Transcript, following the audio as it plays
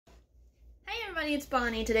everybody, it's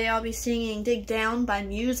Bonnie. Today I'll be singing Dig Down by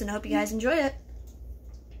Muse, and I hope you guys enjoy it.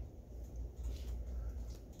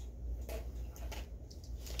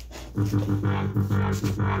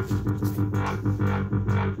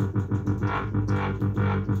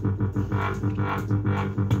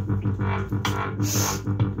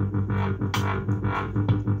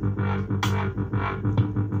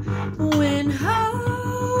 When hope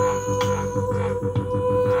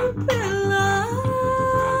and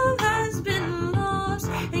love has been lost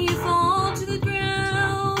and you fall to the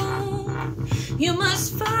ground, you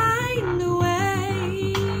must find a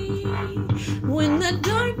way. When the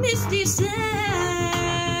darkness descends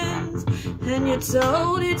and you're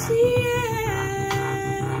told it's the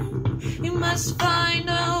end, you must find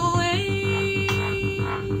a way.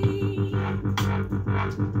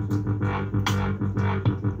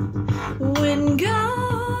 When God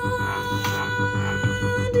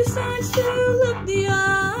decides to look the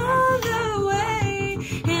other way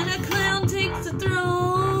and a clown takes the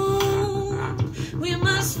throne, we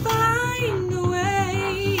must find a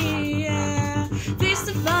way, yeah. Face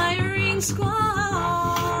the firing squad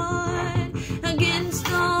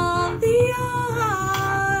against all the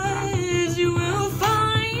odds, you will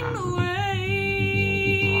find a way.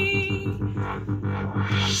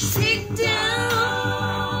 Dig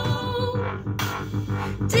down,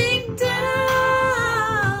 dig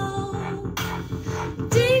down,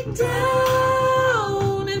 dig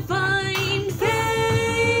down and find faith.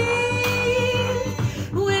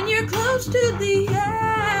 When you're close to the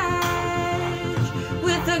edge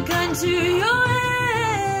with a gun to your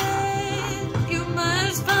head, you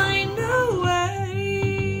must find a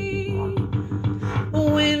way.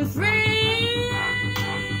 When friends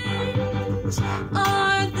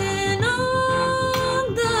are then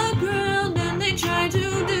on the ground and they try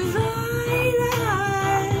to divide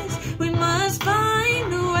us, we must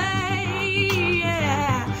find a way,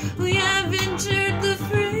 yeah. We have entered the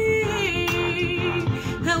free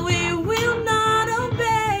and we will not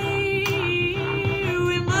obey.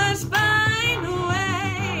 We must find a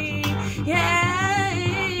way,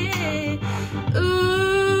 yeah. Ooh,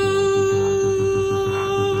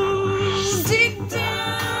 dig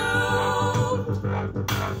down,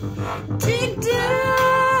 dig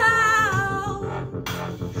down,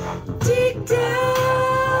 dig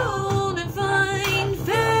down and find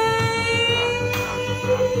faith.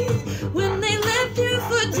 When they left you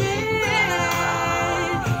for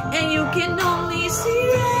dead and you can only see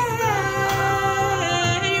red,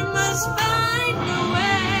 you must find a way.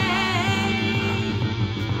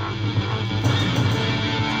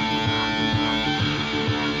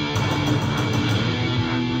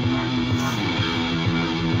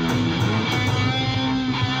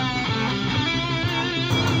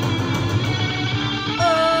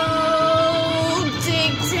 Oh,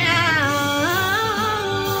 dig down.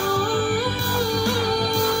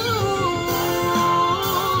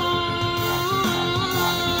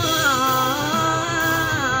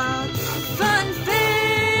 Find faith.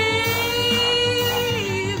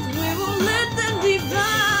 We won't let them divide.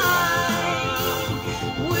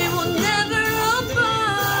 We will never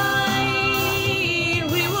abide.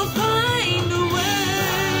 We will find a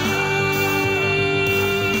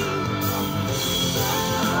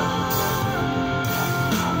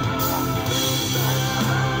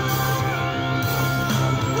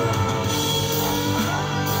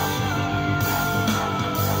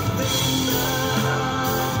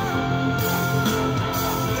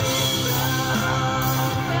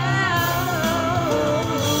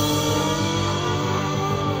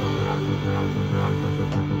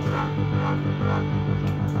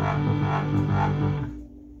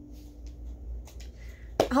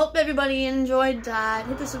I hope everybody enjoyed that.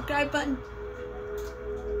 Hit the subscribe button.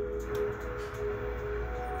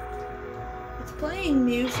 It's playing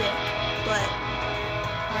music, but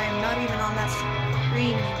I'm not even on that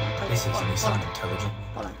screen anymore. Okay, This is sound intelligent.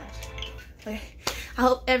 Hold on, guys. Okay. I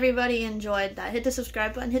hope everybody enjoyed that. Hit the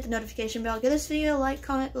subscribe button, hit the notification bell. Give this video a like,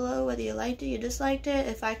 comment below whether you liked it, you disliked it,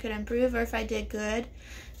 if I could improve or if I did good.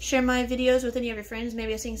 Share my videos with any of your friends.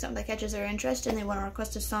 Maybe I sing something that catches their interest and they want to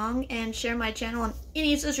request a song. And share my channel on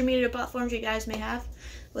any social media platforms you guys may have,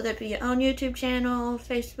 whether it be your own YouTube channel,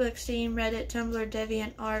 Facebook, Steam, Reddit, Tumblr,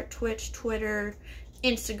 DeviantArt, Twitch, Twitter,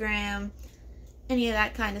 Instagram, any of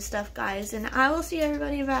that kind of stuff, guys. And I will see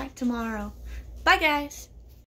everybody back tomorrow. Bye, guys.